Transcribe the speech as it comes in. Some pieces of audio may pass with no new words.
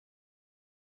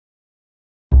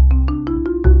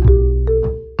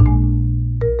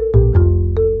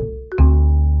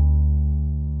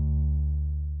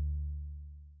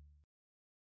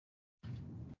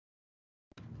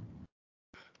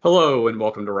Hello and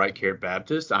welcome to Right Care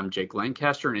Baptist. I'm Jake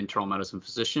Lancaster, an internal medicine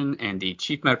physician and the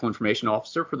Chief Medical Information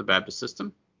Officer for the Baptist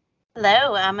System.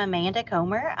 Hello, I'm Amanda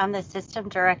Comer. I'm the System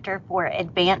Director for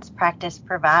Advanced Practice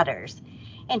Providers.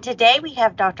 And today we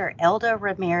have Dr. Elda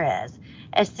Ramirez,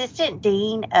 Assistant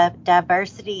Dean of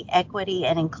Diversity, Equity,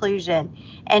 and Inclusion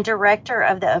and Director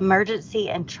of the Emergency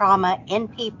and Trauma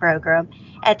NP program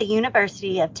at the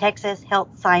University of Texas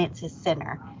Health Sciences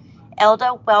Center.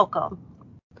 Elda, welcome.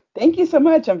 Thank you so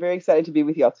much. I'm very excited to be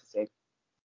with you all today.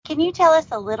 Can you tell us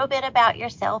a little bit about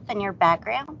yourself and your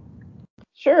background?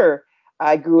 Sure.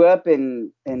 I grew up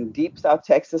in deep South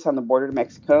Texas on the border to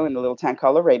Mexico in a little town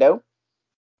called Laredo,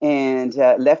 and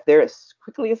left there as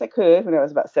quickly as I could when I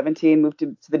was about 17, moved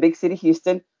to the big city,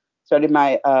 Houston, started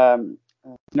my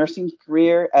nursing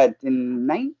career in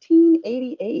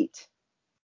 1988.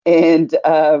 And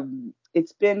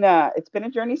it's been a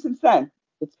journey since then.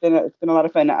 It's been a lot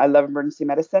of fun. I love emergency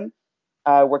medicine,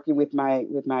 working with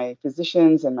my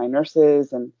physicians and my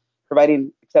nurses and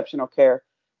providing exceptional care.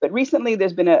 But recently,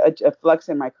 there's been a flux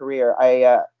in my career.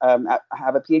 I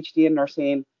have a PhD in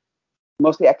nursing,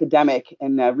 mostly academic,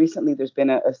 and recently there's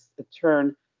been a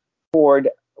turn toward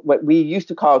what we used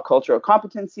to call cultural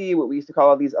competency, what we used to call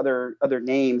all these other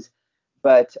names.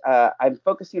 But I'm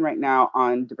focusing right now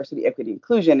on diversity, equity,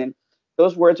 inclusion, and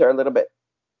those words are a little bit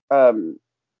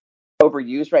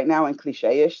overused right now and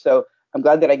cliche-ish. So I'm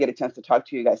glad that I get a chance to talk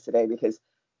to you guys today because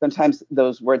sometimes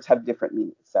those words have different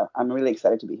meanings. So I'm really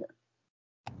excited to be here.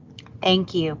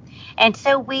 Thank you. And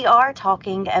so we are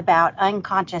talking about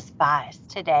unconscious bias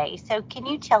today. So can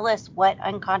you tell us what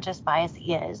unconscious bias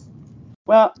is?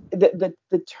 Well, the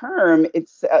term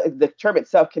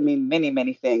itself can mean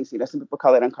many things. Some people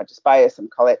call it unconscious bias. Some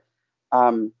call it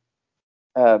um,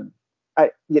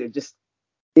 just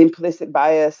implicit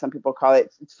bias. Some people call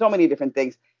it so many different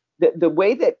things. The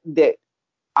way that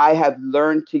I have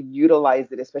learned to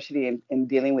utilize it, especially in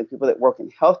dealing with people that work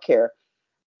in healthcare,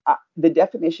 the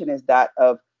definition is that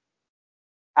of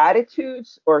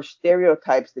attitudes or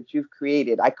stereotypes that you've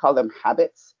created. I call them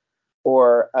habits,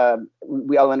 or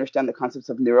we all understand the concepts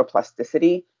of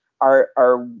neuroplasticity,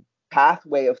 our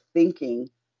pathway of thinking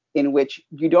in which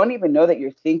you don't even know that you're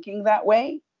thinking that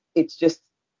way. It's just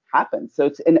happens. So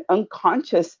it's an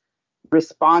unconscious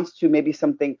response to maybe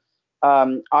something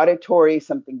auditory,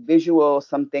 something visual,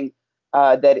 something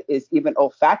that is even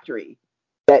olfactory,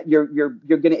 that you're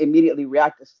going to immediately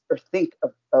react or think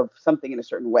of something in a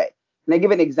certain way. And I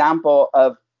give an example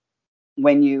of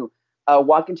when you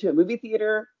walk into a movie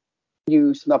theater,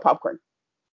 you smell popcorn,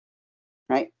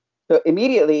 right? So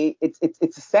immediately, it's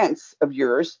a sense of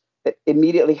yours that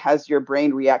immediately has your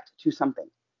brain react to something.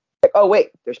 Like, oh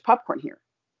wait, there's popcorn here,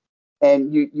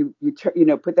 and you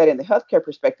put that in the healthcare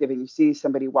perspective, and you see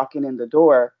somebody walking in the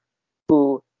door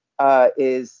who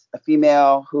is a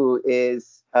female, who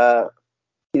is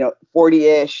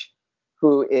 40-ish,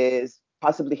 who is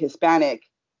possibly Hispanic,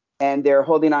 and they're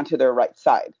holding on to their right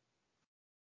side.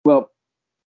 Well,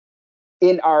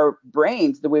 in our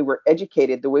brains, the way we're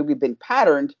educated, the way we've been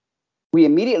patterned, we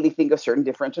immediately think of certain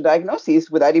differential diagnoses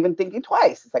without even thinking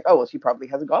twice. It's like, oh, well, she probably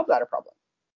has a gallbladder problem.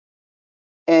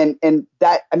 And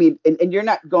that, I mean, and you're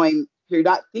not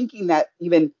thinking that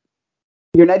even,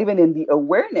 you're not even in the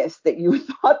awareness that you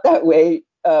thought that way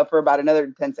for about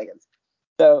another 10 seconds.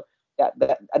 So yeah,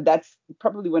 that's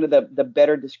probably one of the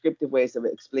better descriptive ways of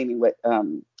explaining what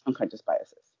unconscious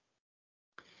bias is.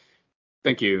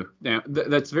 Thank you. Now,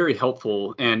 that's very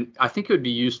helpful. And I think it would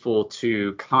be useful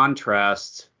to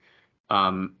contrast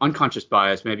unconscious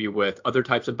bias maybe with other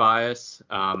types of bias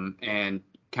and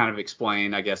kind of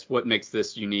explain, I guess, what makes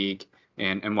this unique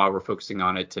and why we're focusing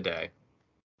on it today.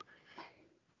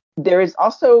 There is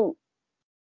also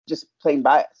just plain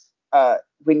bias.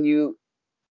 When you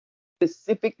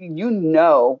specifically,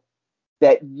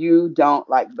 that you don't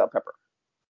like bell pepper.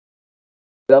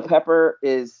 Bell pepper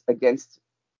is against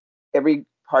every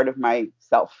part of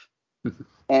myself.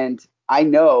 And I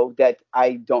know that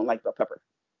I don't like bell pepper.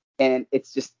 And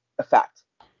it's just a fact.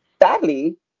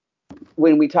 Sadly,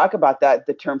 when we talk about that,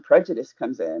 the term prejudice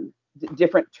comes in.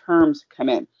 Different terms come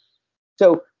in.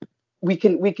 So we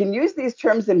can use these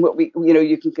terms in what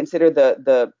you can consider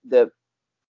the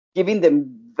giving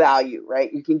them value,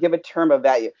 right? You can give a term of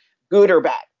value, good or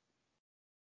bad.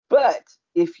 But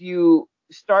if you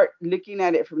start looking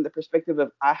at it from the perspective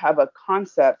of I have a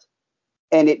concept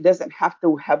and it doesn't have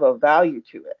to have a value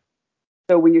to it.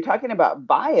 So when you're talking about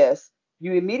bias,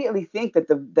 you immediately think that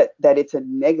that it's a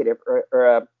negative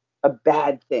or a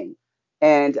bad thing.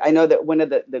 And I know that one of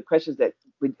the questions that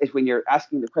is when you're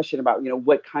asking the question about,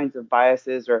 what kinds of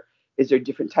biases or is there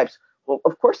different types? Well,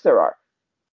 of course there are,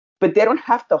 but they don't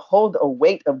have to hold a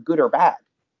weight of good or bad.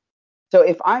 So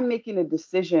if I'm making a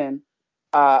decision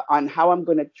on how I'm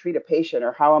going to treat a patient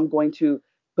or how I'm going to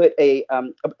put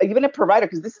even a provider,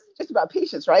 because this isn't just about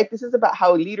patients, right? This is about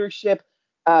how leadership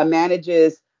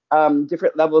manages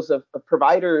different levels of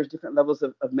providers, different levels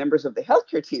of members of the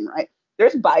healthcare team, right?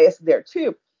 There's bias there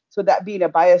too. So that being a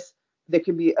bias, there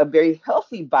can be a very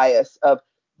healthy bias of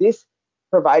this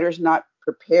provider's not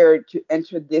prepared to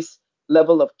enter this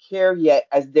level of care yet,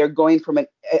 as they're going from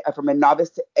a novice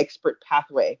to expert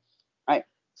pathway, right?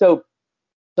 So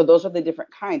those are the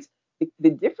different kinds. The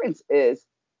difference is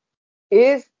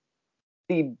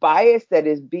the bias that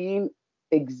is being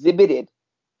exhibited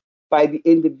by the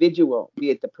individual, be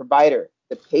it the provider,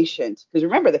 the patient. Because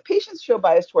remember, the patients show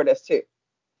bias toward us too.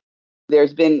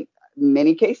 There's been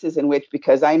many cases in which,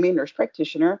 because I'm a nurse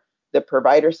practitioner, the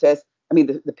provider says,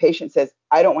 the patient says,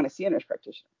 I don't want to see a nurse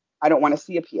practitioner. I don't want to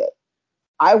see a PA.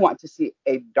 I want to see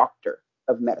a doctor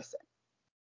of medicine.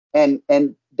 And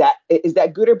that is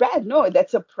that good or bad? No,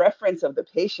 that's a preference of the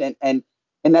patient, and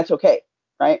that's okay,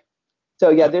 right? So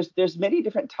yeah, there's many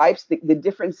different types. The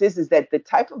difference is that the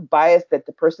type of bias that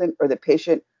the person or the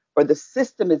patient or the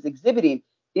system is exhibiting,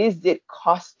 is it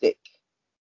caustic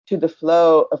to the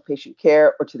flow of patient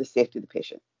care or to the safety of the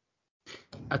patient?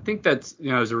 I think that's,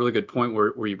 is a really good point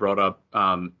where you brought up,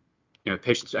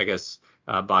 patients, I guess,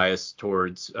 bias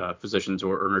towards physicians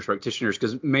or nurse practitioners,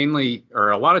 because mainly, or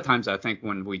a lot of times, I think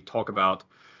when we talk about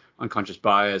unconscious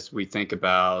bias, we think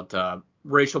about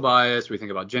racial bias, we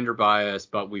think about gender bias,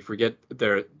 but we forget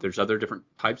there's other different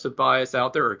types of bias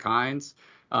out there, or kinds.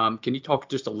 Can you talk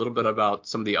just a little bit about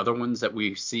some of the other ones that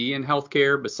we see in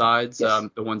healthcare besides Yes.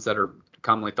 the ones that are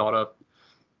commonly thought of?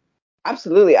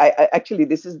 Absolutely. I actually,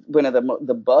 this is one of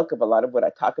the bulk of a lot of what I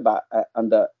talk about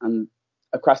on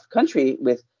across the country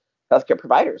with healthcare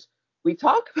providers. We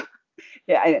talk,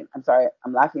 yeah, I'm sorry,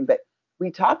 I'm laughing, but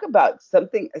we talk about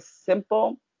something as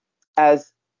simple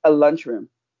as a lunchroom.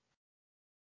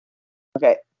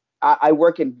 Okay, I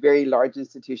work in very large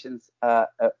institutions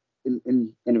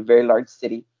in a very large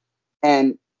city,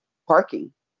 and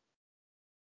parking.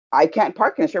 I can't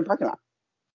park in a certain parking lot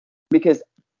because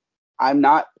I'm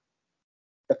not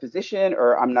a physician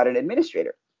or I'm not an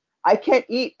administrator. I can't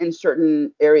eat in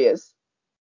certain areas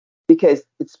because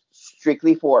it's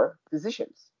strictly for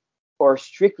physicians or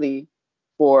strictly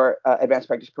for advanced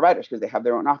practice providers because they have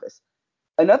their own office.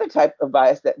 Another type of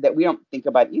bias that we don't think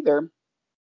about either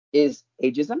is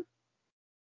ageism.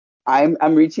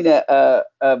 I'm reaching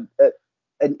an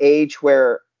age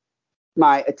where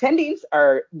my attendings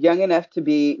are young enough to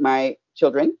be my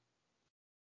children,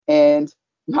 and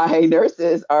my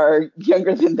nurses are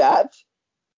younger than that.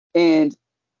 And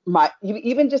my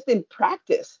even just in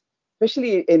practice,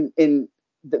 especially in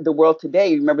the world today,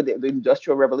 you remember the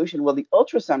industrial revolution, well, the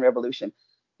ultrasound revolution.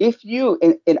 If you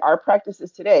in our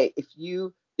practices today,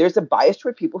 there's a bias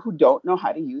toward people who don't know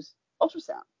how to use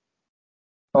ultrasound.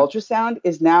 Ultrasound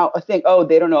is now a thing. Oh,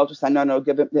 they don't know ultrasound. No,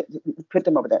 put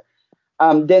them over there.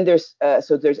 Then there's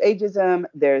ageism,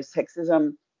 there's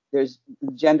sexism, there's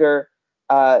gender,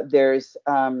 there's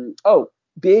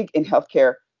big in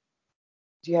healthcare.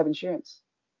 Do you have insurance?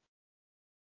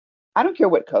 I don't care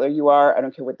what color you are. I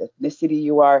don't care what ethnicity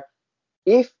you are.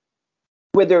 If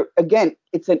whether again,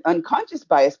 it's an unconscious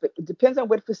bias, but it depends on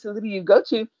what facility you go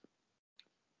to.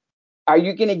 Are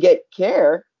you going to get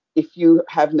care if you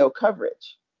have no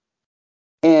coverage?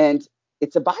 And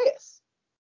it's a bias.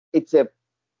 It's a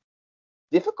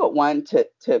difficult one to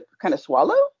kind of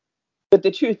swallow. But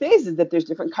the truth is that there's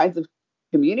different kinds of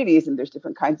communities and there's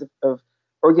different kinds of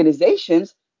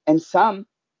organizations, and some,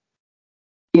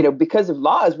 because of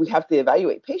laws, we have to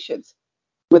evaluate patients,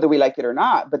 whether we like it or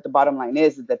not. But the bottom line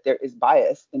is that there is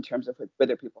bias in terms of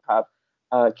whether people have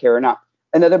care or not.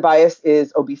 Another bias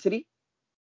is obesity.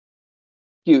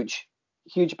 Huge,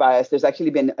 huge bias. There's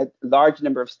actually been a large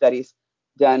number of studies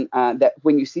done that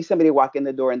when you see somebody walk in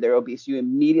the door and they're obese, you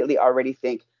immediately already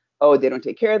think, oh, they don't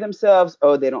take care of themselves.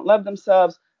 Oh, they don't love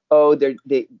themselves. Oh,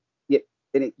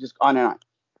 and it just on and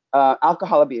on.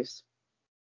 Alcohol abuse,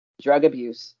 drug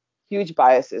abuse, huge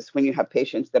biases when you have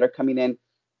patients that are coming in,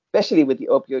 especially with the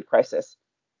opioid crisis.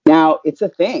 Now, it's a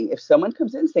thing. If someone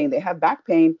comes in saying they have back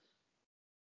pain,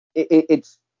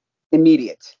 it's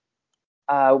immediate.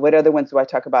 What other ones do I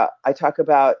talk about? I talk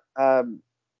about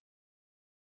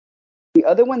the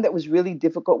other one that was really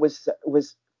difficult was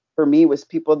for me was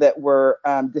people that were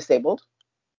disabled.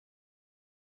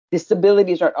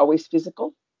 Disabilities aren't always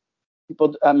physical.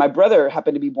 My brother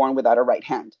happened to be born without a right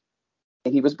hand,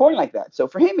 and he was born like that. So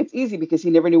for him, it's easy because he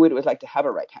never knew what it was like to have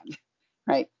a right hand,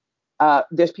 right?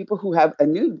 There's people who have a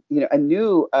new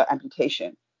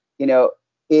amputation.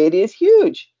 It is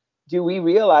huge. do we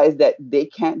realize that they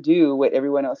can't do what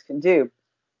everyone else can do?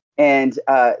 And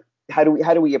how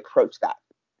do we approach that?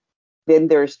 Then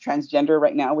there's transgender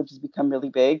right now, which has become really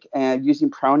big, and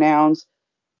using pronouns.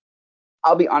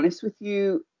 I'll be honest with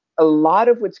you, a lot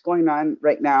of what's going on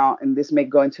right now, and this may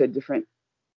go into a different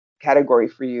category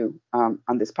for you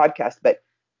on this podcast, but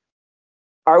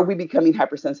are we becoming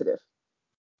hypersensitive?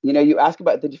 You ask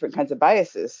about the different kinds of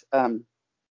biases,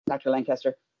 Dr.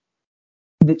 Lancaster.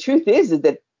 The truth is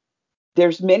that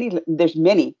there's many,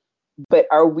 but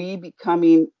are we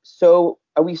so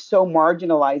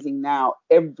marginalizing now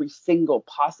every single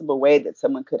possible way that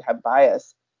someone could have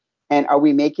bias? And are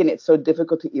we making it so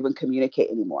difficult to even communicate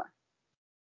anymore?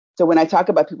 So when I talk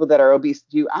about people that are obese,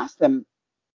 do you ask them,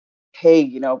 hey,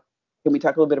 can we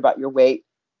talk a little bit about your weight?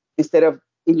 Instead of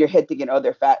in your head thinking, oh,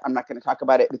 they're fat, I'm not going to talk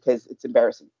about it because it's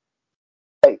embarrassing.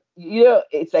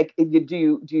 It's like,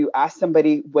 do you ask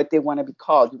somebody what they want to be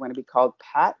called? Do you want to be called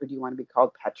Pat or do you want to be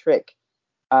called Patrick?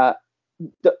 Same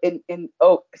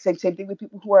thing with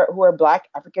people who are Black,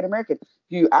 African American.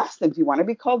 Do you ask them, do you want to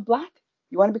be called Black?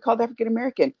 Do you want to be called African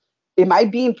American? Am I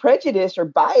being prejudiced or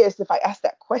biased if I ask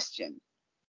that question?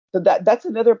 So that's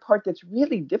another part that's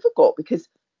really difficult because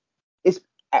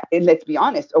and let's be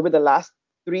honest, over the last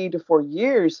 3 to 4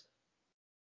 years,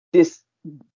 this,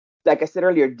 like I said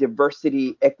earlier,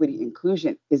 diversity, equity,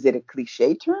 inclusion, is it a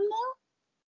cliche term now?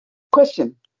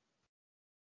 Question.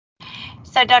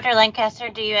 So, Dr. Lancaster,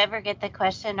 do you ever get the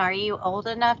question, are you old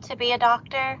enough to be a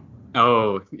doctor?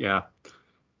 Oh, yeah.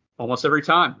 Almost every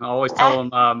time. I always tell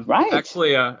them, right.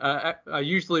 Actually, I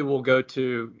usually will go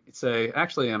to say,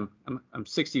 actually, I'm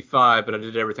 65, but I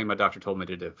did everything my doctor told me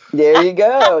to do. There you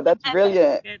go. That's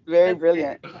brilliant. Very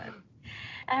brilliant.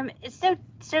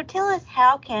 So tell us,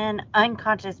 how can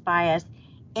unconscious bias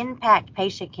impact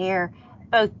patient care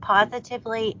both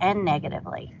positively and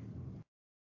negatively?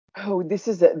 Oh, this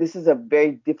is a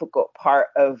very difficult part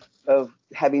of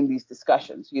having these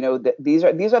discussions. These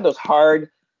are those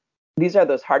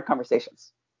hard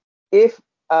conversations. If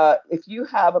you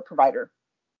have a provider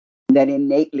that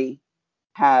innately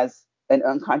has an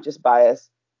unconscious bias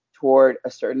toward a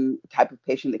certain type of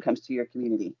patient that comes to your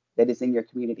community, that is in your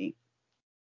community,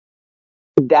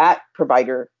 that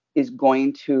provider is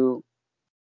going to,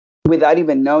 without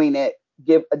even knowing it,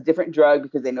 give a different drug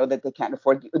because they know that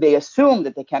they assume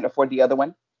that they can't afford the other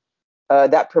one.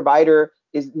 That provider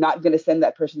is not going to send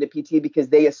that person to PT because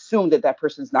they assume that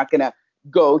person's not going to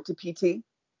go to PT.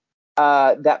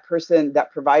 That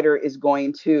provider is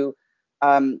going to,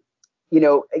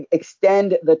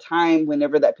 extend the time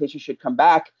whenever that patient should come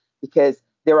back because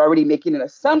they're already making an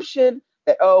assumption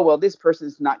that, oh, well, this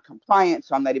person's not compliant,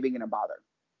 so I'm not even going to bother.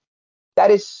 That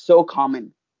is so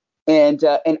common. And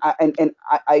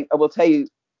I will tell you,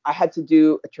 I had to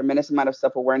do a tremendous amount of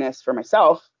self-awareness for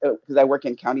myself because I work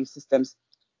in county systems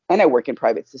and I work in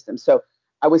private systems. So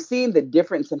I was seeing the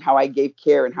difference in how I gave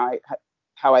care and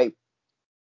how I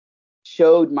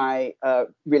showed my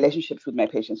relationships with my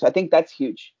patients. So I think that's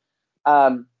huge.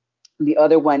 The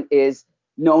other one is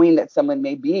knowing that someone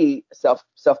may be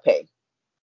self-pay.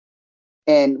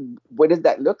 And what does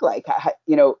that look like?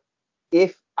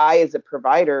 If I, as a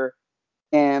provider,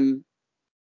 am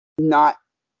not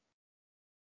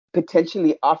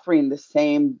potentially offering the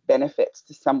same benefits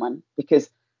to someone because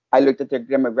I looked at their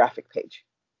demographic page.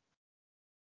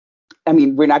 I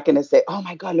mean, we're not going to say, oh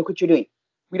my God, look what you're doing.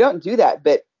 We don't do that,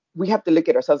 but we have to look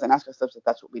at ourselves and ask ourselves if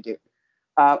that's what we do.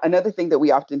 Another thing that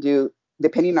we often do,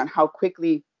 depending on how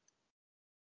quickly,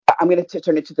 I'm going to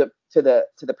turn it to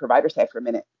the provider side for a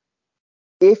minute.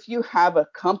 If you have a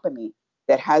company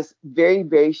that has very,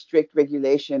 very strict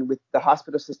regulation with the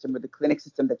hospital system or the clinic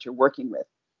system that you're working with,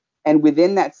 and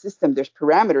within that system, there's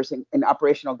parameters and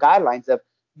operational guidelines of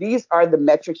these are the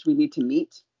metrics we need to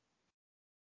meet.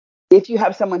 If you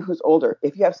have someone who's older,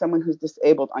 if you have someone who's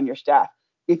disabled on your staff,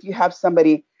 if you have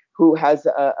somebody who has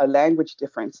a language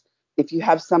difference, if you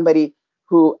have somebody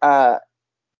who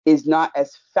is not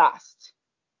as fast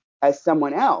as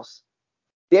someone else,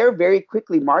 they're very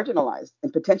quickly marginalized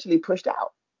and potentially pushed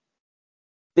out.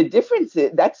 The difference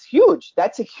is that's huge.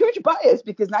 That's a huge bias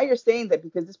because now you're saying that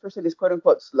because this person is quote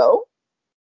unquote slow,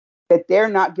 that they're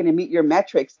not going to meet your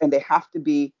metrics and they have to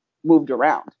be moved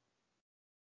around.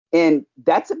 And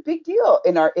that's a big deal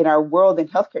in our world in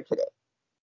healthcare today.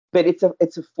 But it's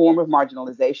a form of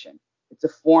marginalization. It's a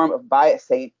form of bias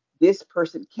saying this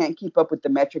person can't keep up with the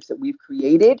metrics that we've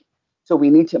created, so we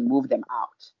need to move them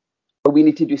out or we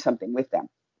need to do something with them.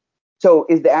 So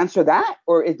is the answer that,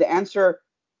 or is the answer,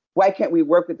 why can't we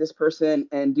work with this person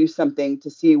and do something to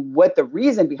see what the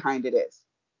reason behind it is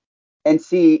and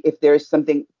see if there's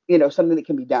something that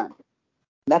can be done?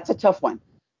 That's a tough one.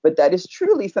 but that is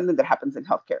truly something that happens in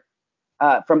healthcare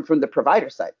from the provider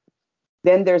side.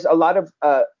 Then there's a lot of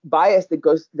bias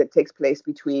that takes place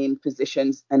between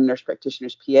physicians and nurse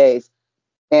practitioners, PAs,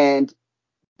 and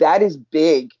that is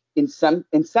big in some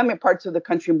parts of the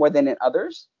country more than in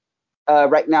others.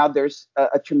 Right now, there's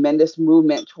a tremendous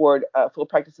movement toward full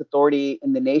practice authority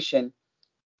in the nation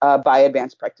by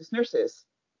advanced practice nurse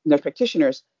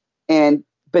practitioners,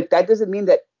 but that doesn't mean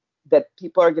that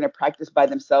people are going to practice by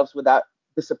themselves without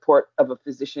the support of a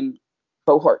physician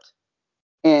cohort.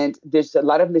 And there's a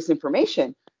lot of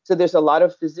misinformation. So there's a lot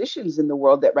of physicians in the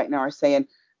world that right now are saying,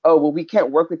 oh, well, we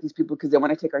can't work with these people because they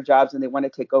want to take our jobs and they want to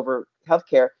take over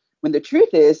healthcare. When the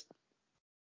truth is,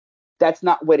 that's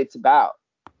not what it's about.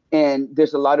 And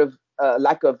there's a lot of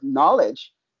lack of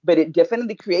knowledge, but it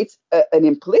definitely creates an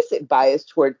implicit bias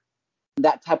toward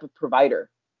that type of provider.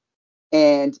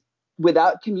 And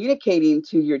without communicating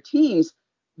to your teams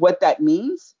what that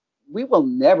means, we will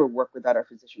never work without our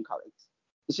physician colleagues.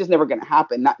 It's just never going to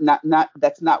happen.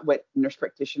 That's not what nurse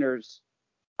practitioners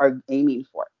are aiming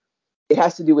for. It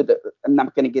has to do with I'm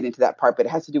not going to get into that part, but it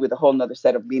has to do with a whole nother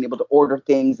set of being able to order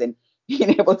things and being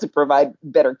able to provide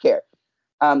better care.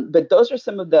 But those are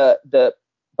some of the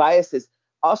biases.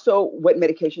 Also, what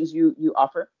medications you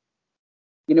offer,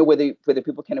 whether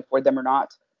people can afford them or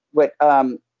not.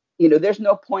 There's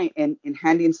no point in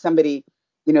handing somebody,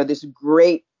 this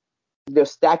great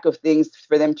stack of things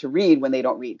for them to read when they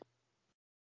don't read.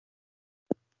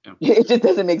 Yeah. It just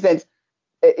doesn't make sense.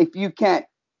 If you can't,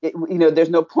 there's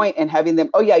no point in having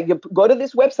them, you go to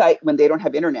this website when they don't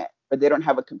have internet or they don't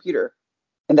have a computer,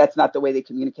 and that's not the way they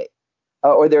communicate.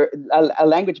 Or they're a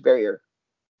language barrier.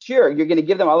 Sure, you're going to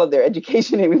give them all of their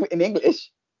education in English.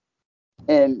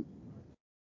 And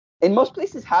most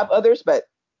places have others, but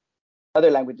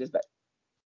other languages, but.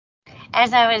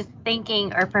 As I was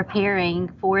thinking or preparing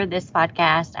for this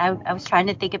podcast, I was trying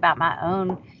to think about my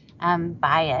own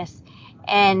bias.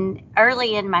 And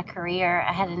early in my career,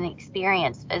 I had an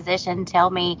experienced physician tell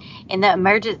me in the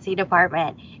emergency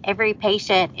department, every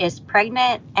patient is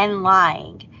pregnant and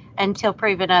lying until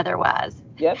proven otherwise.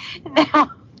 Yep.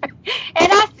 Now,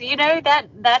 and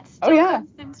that still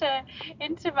comes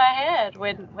into my head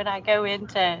when I go in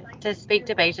to speak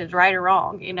to patients, right or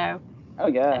wrong, Oh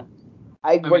yeah.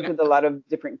 I've worked with a lot of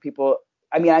different people.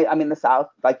 I mean, I'm in the South,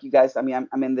 like you guys. I mean,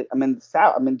 I'm in the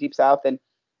South. I'm in deep South, and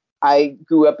I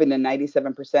grew up in a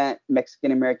 97%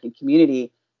 Mexican American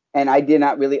community, and I did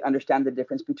not really understand the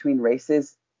difference between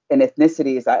races and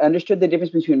ethnicities. I understood the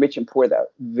difference between rich and poor, though,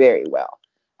 very well.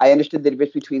 I understood the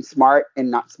difference between smart and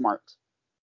not smart,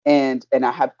 and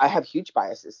I have huge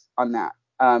biases on that.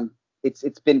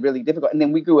 It's been really difficult. And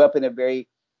then we grew up in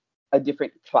a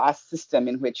different class system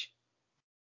in which,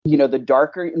 the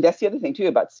darker, and that's the other thing too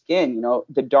about skin,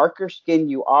 the darker skin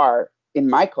you are in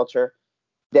my culture,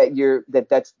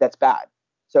 that's bad.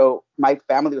 So my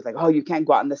family was like, oh, you can't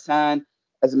go out in the sun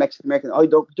as a Mexican American. Oh,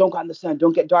 don't go out in the sun.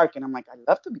 Don't get dark. And I'm like, I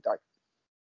love to be dark.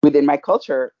 Within my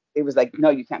culture, it was like, no,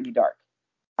 you can't be dark.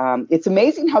 It's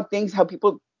amazing how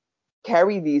people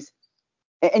carry these.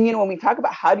 And when we talk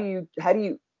about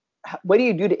what do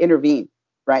you do to intervene,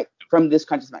 right, from this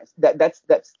conscious mind? That's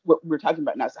what we're talking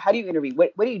about now. So how do you intervene?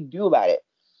 What do you do about it?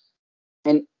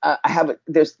 And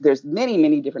there's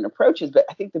many different approaches, but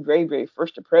I think the very, very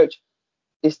first approach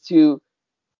is the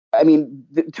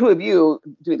two of you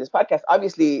doing this podcast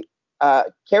obviously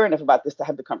care enough about this to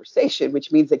have the conversation,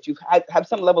 which means that you have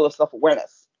some level of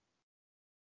self-awareness.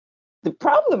 The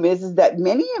problem is that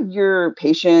many of your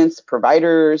patients,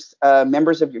 providers,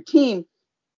 members of your team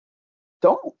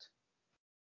don't.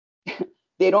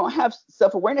 They don't have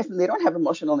self-awareness and they don't have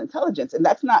emotional intelligence. And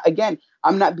that's not, again,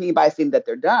 I'm not being biased saying that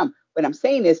they're dumb. What I'm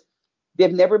saying is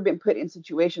they've never been put in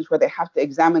situations where they have to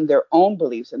examine their own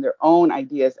beliefs and their own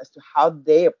ideas as to how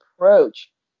they approach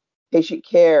patient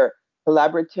care,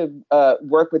 collaborative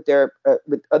work with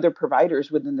with other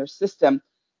providers within their system,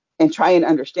 and try and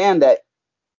understand that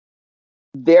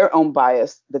their own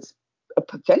bias that's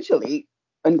potentially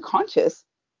unconscious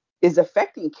is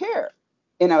affecting care.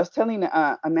 And I was telling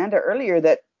Amanda earlier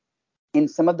that in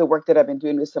some of the work that I've been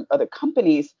doing with some other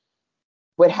companies,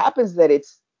 what happens that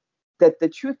the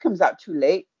truth comes out too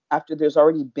late after there's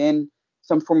already been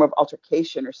some form of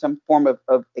altercation or some form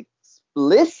of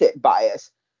explicit bias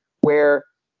where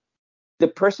the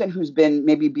person who's been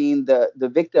maybe being the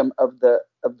victim of the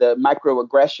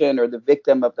microaggression or the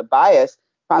victim of the bias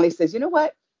finally says, you know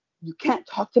what? You can't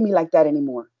talk to me like that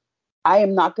anymore. I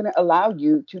am not going to allow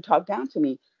you to talk down to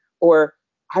me. Or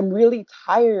I'm really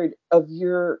tired of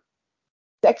your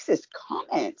sexist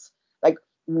comments. Like,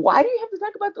 why do you have to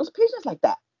talk about those patients like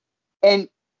that? And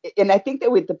I think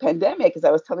that with the pandemic, as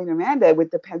I was telling Amanda,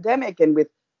 with the pandemic and with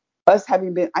us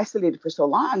having been isolated for so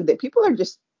long that people are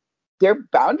just, their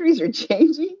boundaries are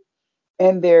changing,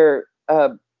 and their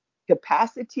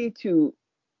capacity to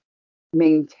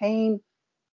maintain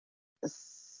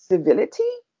civility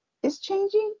is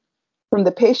changing from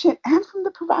the patient and from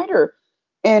the provider.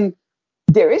 And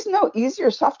there is no easier,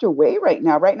 softer way right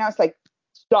now. Right now, it's like,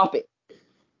 stop it.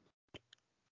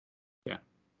 Yeah.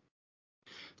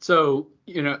 So,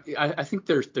 I think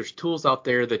there's tools out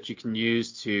there that you can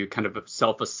use to kind of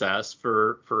self-assess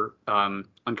for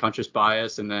unconscious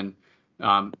bias, and then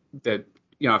that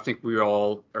I think we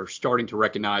all are starting to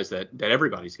recognize that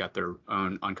everybody's got their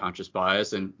own unconscious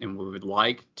bias, and we would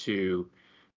like to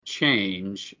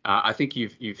change. I think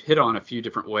you've hit on a few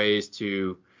different ways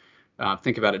to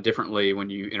think about it differently when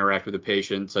you interact with a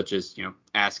patient, such as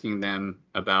asking them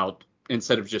about,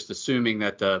 instead of just assuming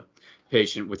that the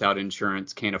patient without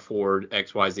insurance can't afford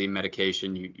XYZ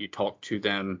medication, you talk to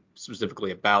them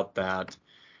specifically about that.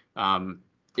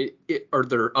 Are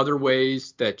there other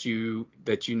ways that you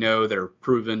know that are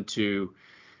proven to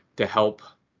help,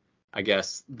 I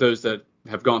guess, those that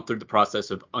have gone through the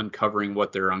process of uncovering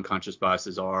what their unconscious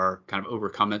biases are, kind of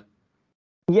overcome it?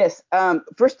 Yes.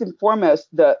 First and foremost,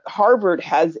 the Harvard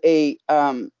has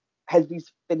has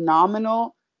these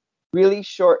phenomenal, really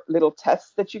short little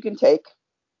tests that you can take.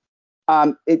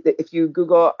 If you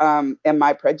Google "Am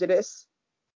I Prejudice?"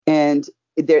 and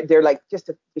they're like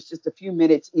it's just a few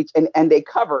minutes each, and they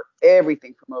cover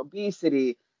everything from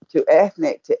obesity to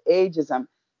ethnic to ageism.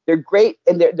 They're great,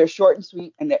 and they're short and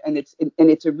sweet, and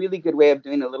it's a really good way of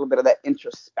doing a little bit of that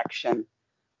introspection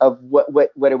of what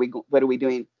are we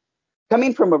doing.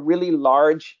 Coming from a really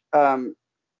large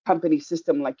company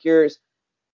system like yours,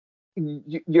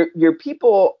 your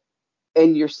people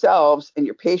and yourselves and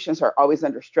your patients are always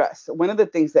under stress. So one of the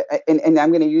things that, and I'm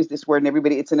going to use this word, and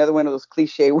everybody, it's another one of those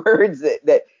cliche words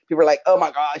that people are like, oh my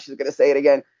gosh, she's going to say it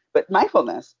again. But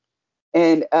mindfulness.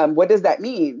 And what does that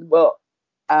mean? Well,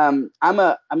 I'm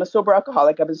a sober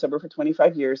alcoholic. I've been sober for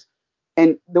 25 years.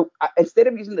 And instead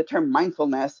of using the term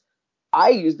mindfulness, I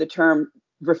use the term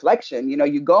reflection.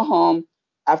 You go home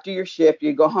after your shift,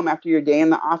 you go home after your day in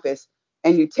the office,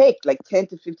 and you take like 10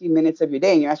 to 15 minutes of your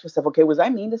day and you ask yourself, okay, was I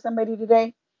mean to somebody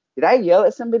today? Did I yell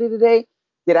at somebody today?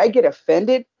 Did I get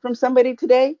offended from somebody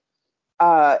today?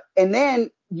 And then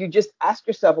you just ask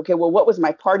yourself, okay, well, what was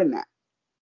my part in that?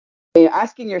 And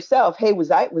asking yourself, hey, whoa,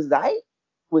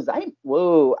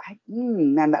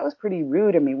 man, that was pretty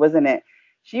rude of me, wasn't it?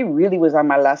 She really was on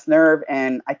my last nerve,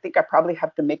 and I think I probably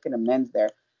have to make an amends there.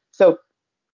 So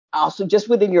also, just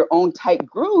within your own tight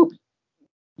group,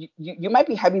 you might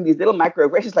be having these little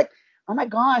microaggressions like, oh my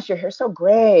gosh, your hair's so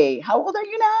gray. How old are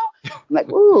you now? I'm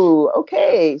like, ooh,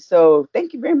 okay. So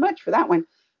thank you very much for that one.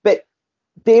 But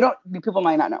people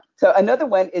might not know. So another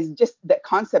one is just that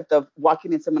concept of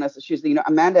walking in someone else's shoes.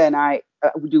 Amanda and I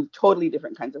we do totally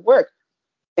different kinds of work.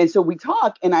 And so we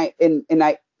talk, and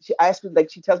she asks me,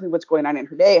 like, she tells me what's going on in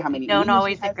her day, how many Don't meetings she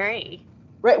always has. agree.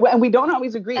 Right. Well, and we don't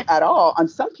always agree at all on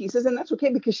some pieces, and that's okay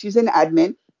because she's an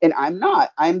admin and I'm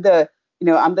not. I'm the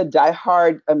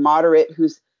diehard moderate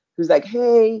who's like,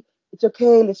 hey, it's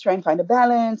okay, let's try and find a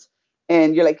balance.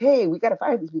 And you're like, hey, we got to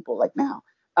fire these people like now.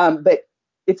 But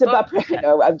it's about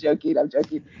no, I'm joking,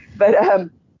 But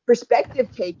perspective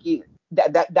taking,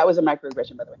 that was a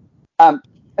microaggression, by the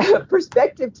way.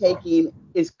 Perspective taking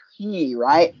is key,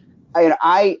 right?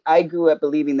 I grew up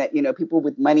believing that people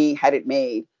with money had it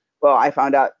made. Well, I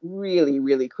found out really,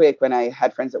 really quick when I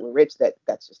had friends that were rich that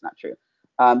that's just not true.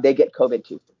 They get COVID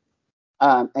too,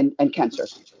 and cancer.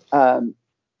 Um,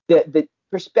 the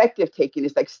perspective taking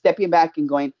is like stepping back and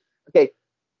going, okay,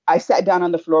 I sat down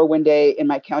on the floor one day in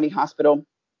my county hospital,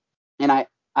 and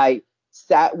I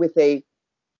sat with a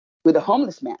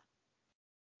homeless man.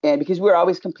 And because we were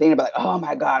always complaining about, like, oh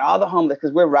my God, all the homeless,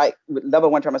 because we're right with Level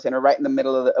 1 Trauma Center, right in the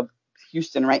middle of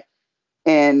Houston, right?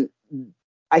 And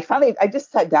I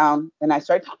just sat down and I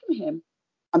started talking to him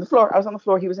on the floor. I was on the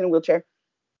floor. He was in a wheelchair.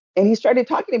 And he started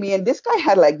talking to me. And this guy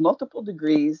had like multiple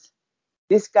degrees.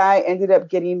 This guy ended up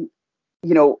getting,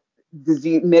 you know,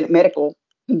 medical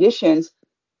conditions,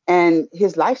 and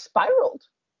his life spiraled.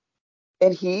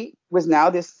 And he was now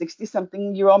this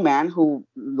 60-something-year-old man who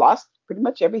lost pretty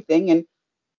much everything. And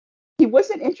he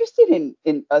wasn't interested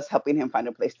in us helping him find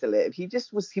a place to live. He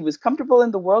was comfortable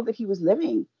in the world that he was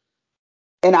living.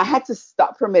 And I had to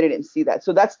stop for a minute and see that.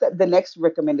 So that's the next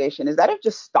recommendation, is that of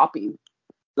just stopping.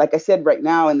 Like I said right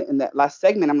now in that last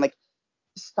segment, I'm like,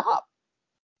 stop,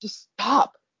 just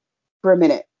stop for a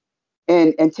minute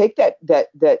and take that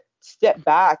step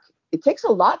back. It takes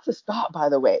a lot to stop, by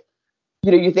the way.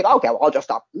 You think, okay, well, I'll just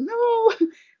stop. No,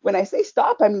 when I say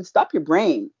stop, I mean stop your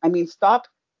brain. I mean stop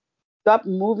stop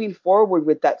moving forward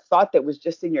with that thought that was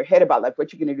just in your head about like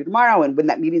what you're going to do tomorrow and when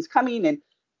that meeting's coming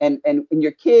and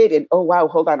your kid and oh wow,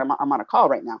 hold on, I'm on a call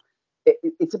right now.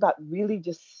 It's about really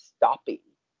just stopping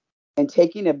and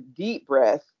taking a deep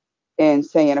breath and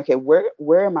saying, okay,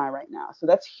 where am I right now? So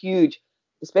that's huge,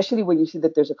 especially when you see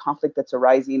that there's a conflict that's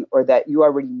arising or that you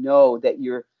already know that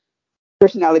your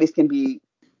personalities can be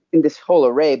in this whole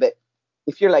array. But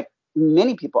if you're like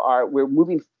many people are, we're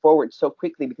moving forward so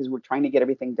quickly because we're trying to get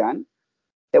everything done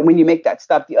that when you make that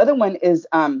stop. The other one is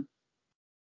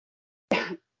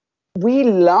we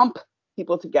lump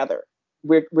people together.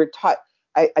 We're taught.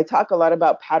 I talk a lot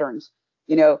about patterns.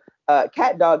 You know,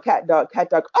 cat, dog,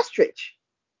 ostrich.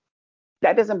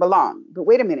 That doesn't belong. But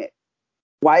wait a minute.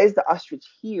 Why is the ostrich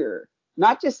here?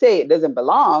 Not just say it doesn't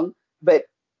belong, but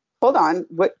hold on.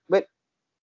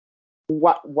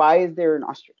 Why is there an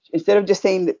ostrich? Instead of just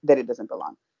saying that it doesn't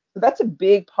belong. So that's a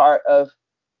big part of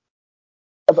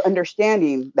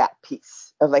understanding that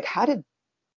piece of like, how did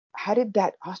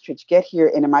that ostrich get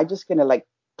here? And am I just going to like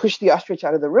push the ostrich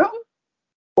out of the room?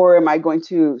 Or am I going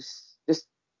to just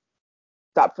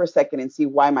stop for a second and see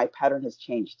why my pattern has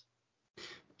changed?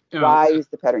 Why is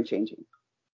the pattern changing?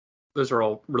 Those are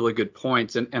all really good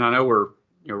points. And I know we're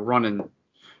running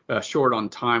short on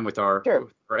time with our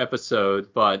episode,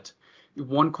 but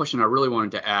one question I really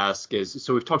wanted to ask is,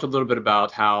 so we've talked a little bit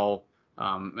about how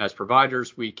as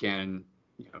providers we can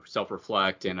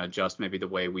self-reflect and adjust maybe the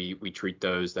way we treat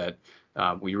those that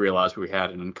we realized we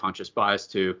had an unconscious bias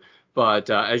to. But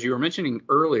as you were mentioning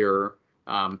earlier,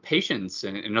 patients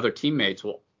and other teammates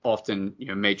will often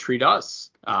may treat us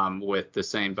with the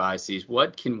same biases.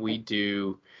 What can we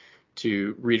do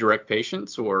to redirect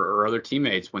patients or other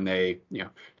teammates when they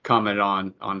comment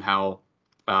on how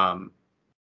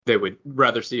they would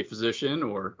rather see a physician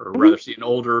or rather see an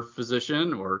older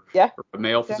physician or a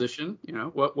male physician?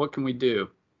 What can we do?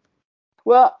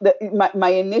 Well, the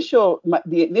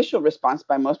initial response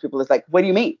by most people is like, what do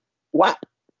you mean? What?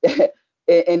 And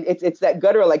it's that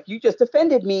guttural, like, you just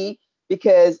offended me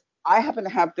because I happen to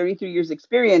have 33 years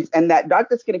experience and that doc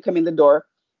that's going to come in the door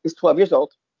is 12 years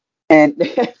old. And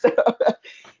so,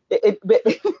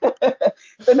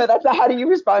 so no, that's not how do you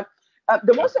respond.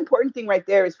 The most important thing right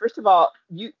there is, first of all,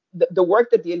 the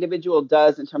work that the individual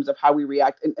does in terms of how we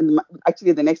react. And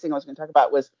actually, the next thing I was going to talk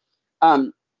about was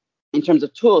in terms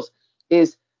of tools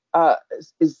is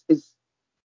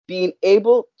being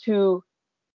able to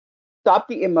stop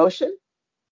the emotion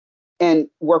and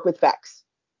work with facts.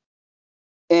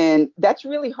 And that's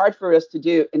really hard for us to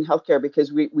do in healthcare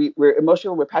because we're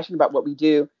emotional, we're passionate about what we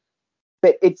do.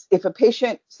 But it's if a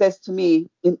patient says to me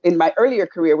in my earlier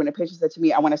career, when a patient said to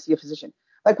me, I want to see a physician,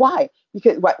 like, why?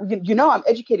 Because I'm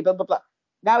educated, blah, blah, blah.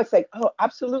 Now it's like, oh,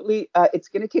 absolutely. It's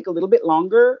going to take a little bit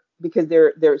longer because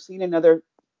they're seeing another,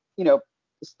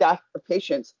 staff of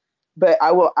patients, but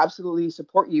I will absolutely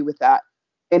support you with that.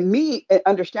 And me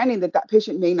understanding that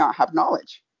patient may not have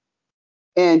knowledge.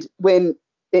 And when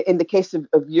in the case of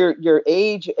your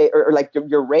age or like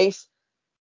your race,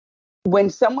 when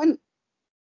someone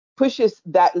pushes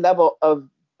that level of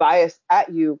bias at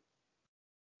you,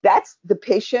 that's the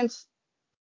patient's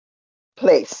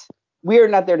place. We are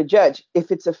not there to judge.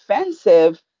 If it's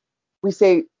offensive, we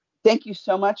say, thank you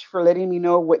so much for letting me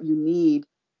know what you need.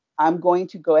 I'm going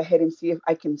to go ahead and see if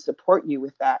I can support you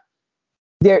with that.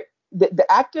 The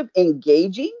act of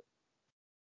engaging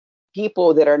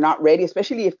people that are not ready,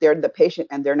 especially if they're the patient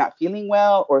and they're not feeling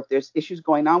well, or if there's issues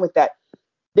going on with that,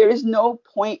 there is no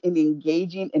point in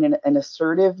engaging in an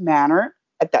assertive manner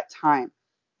at that time.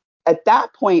 At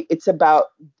that point, it's about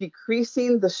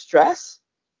decreasing the stress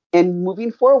and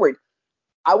moving forward.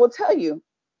 I will tell you,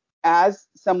 as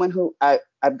someone who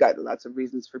I've got lots of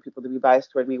reasons for people to be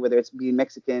biased toward me, whether it's being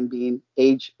Mexican, being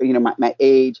age, my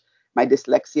age, my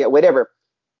dyslexia, whatever.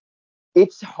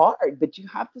 It's hard, but you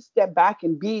have to step back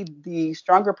and be the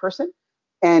stronger person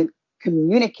and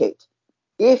communicate.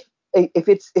 If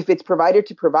it's provider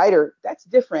to provider, that's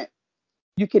different.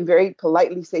 You can very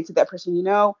politely say to that person,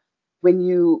 when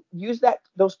you use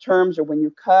those terms, or when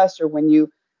you cuss, or when you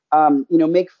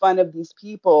make fun of these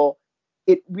people,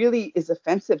 it really is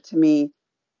offensive to me,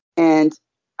 and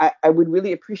I would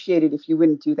really appreciate it if you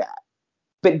wouldn't do that.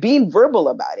 But being verbal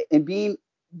about it and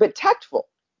but tactful,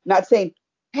 not saying,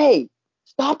 hey,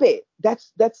 stop it.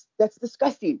 That's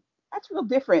disgusting. That's real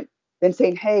different than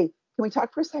saying, hey, can we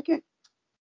talk for a second?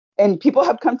 And people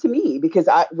have come to me because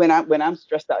when I'm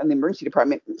stressed out in the emergency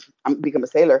department, I'm become a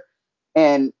sailor.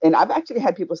 And I've actually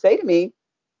had people say to me,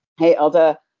 hey,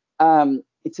 Elda,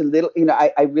 it's a little,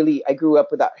 I grew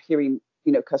up without hearing,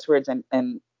 cuss words, and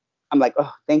I'm like,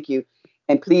 oh, thank you.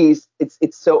 And please,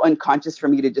 it's so unconscious for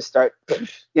me to just start,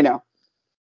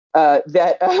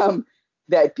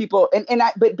 that people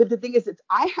but the thing is,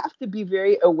 I have to be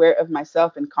very aware of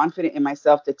myself and confident in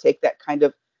myself to take that kind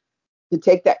of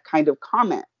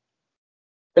comment.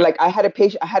 Like I had a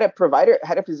patient, I had a provider, I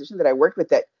had a physician that I worked with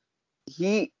that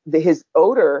his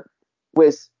odor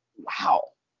was wow,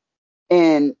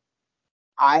 and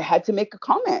I had to make a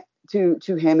comment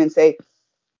to him and say,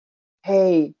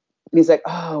 hey, and he's like,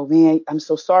 oh man, I'm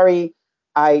so sorry.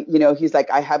 He's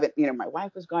like, I haven't, my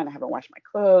wife was gone. I haven't washed my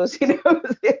clothes,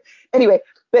 Anyway,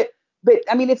 but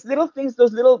I mean, it's little things,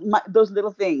 those little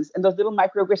things and those little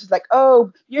microaggressions like,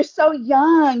 oh, you're so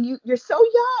young. You're so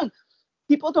young.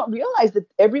 People don't realize that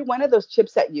every one of those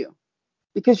chips at you,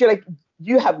 because you're like,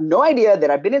 you have no idea that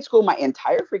I've been in school my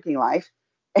entire freaking life.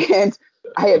 And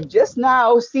I have just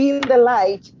now seen the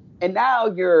light. And now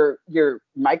you're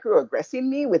microaggressing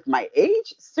me with my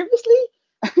age? Seriously?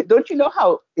 Don't you know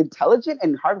how intelligent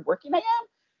and hardworking I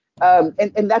am?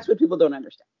 And that's what people don't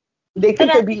understand. They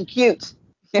think they're being cute.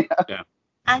 Yeah.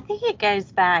 I think it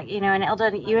goes back, and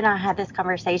Eldon, you and I had this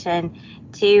conversation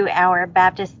to our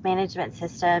Baptist management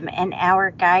system and our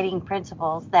guiding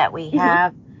principles that we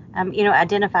have,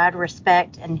 identified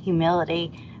respect and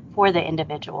humility for the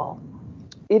individual.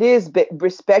 It is, but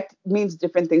respect means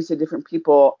different things to different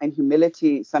people, and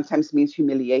humility sometimes means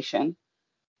humiliation.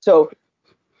 So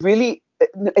really,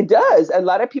 it does. A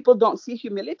lot of people don't see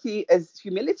humility as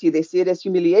humility. They see it as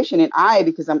humiliation. And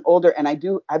because I'm older and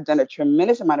I've done a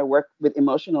tremendous amount of work with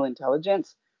emotional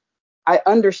intelligence, I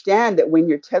understand that when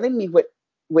you're telling me what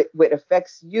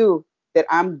affects you, that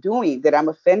I'm doing, that I'm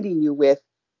offending you with,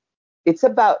 it's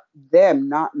about them,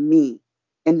 not me.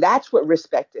 And that's what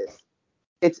respect is.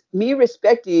 It's me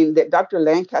respecting that Dr.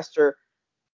 Lancaster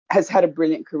has had a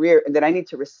brilliant career and that I need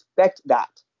to respect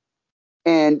that.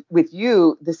 And with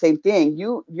you, the same thing.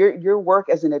 Your work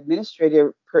as an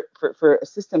administrator for a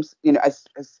system, as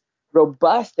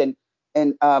robust and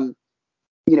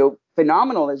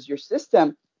phenomenal as your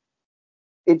system,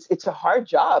 it's a hard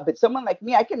job. But someone like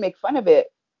me, I can make fun of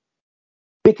it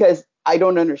because I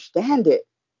don't understand it.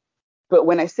 But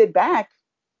when I sit back,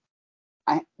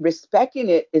 respecting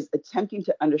it is attempting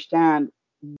to understand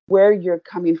where you're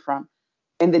coming from,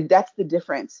 and that's the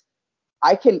difference.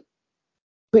 I can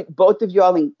put both of you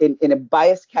all in a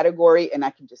biased category, and I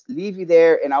can just leave you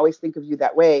there and always think of you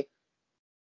that way.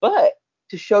 But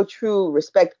to show true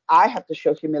respect, I have to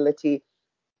show humility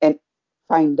and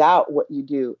find out what you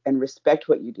do and respect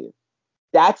what you do.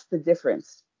 That's the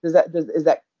difference. Is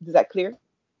that clear?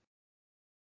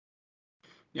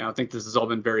 Yeah, I think this has all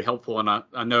been very helpful, and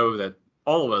I know that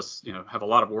all of us, have a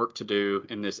lot of work to do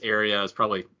in this area. It's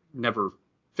probably never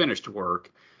finished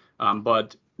work,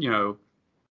 but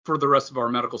for the rest of our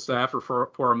medical staff, or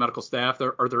for our medical staff,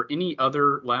 are there any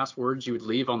other last words you would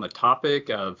leave on the topic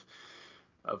of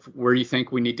where you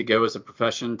think we need to go as a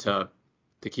profession to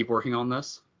keep working on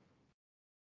this?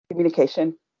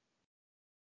 Communication.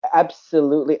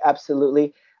 Absolutely,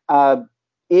 absolutely.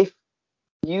 If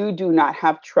you do not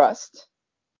have trust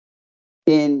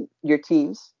in your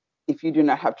teams, if you do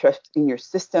not have trust in your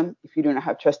system, if you do not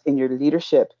have trust in your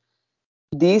leadership,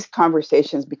 these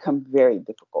conversations become very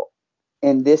difficult.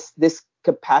 And this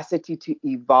capacity to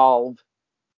evolve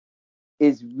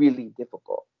is really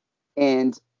difficult.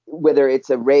 And whether it's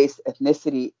a race,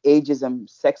 ethnicity,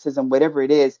 ageism, sexism, whatever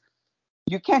it is,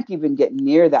 you can't even get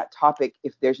near that topic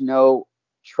if there's no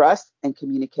trust and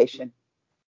communication.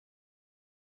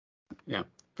 Yeah,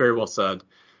 very well said.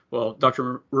 Well,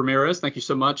 Dr. Ramirez, thank you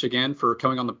so much again for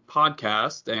coming on the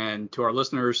podcast. And to our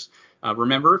listeners,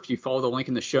 remember, if you follow the link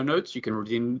in the show notes, you can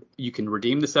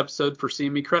redeem this episode for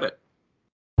CME credit.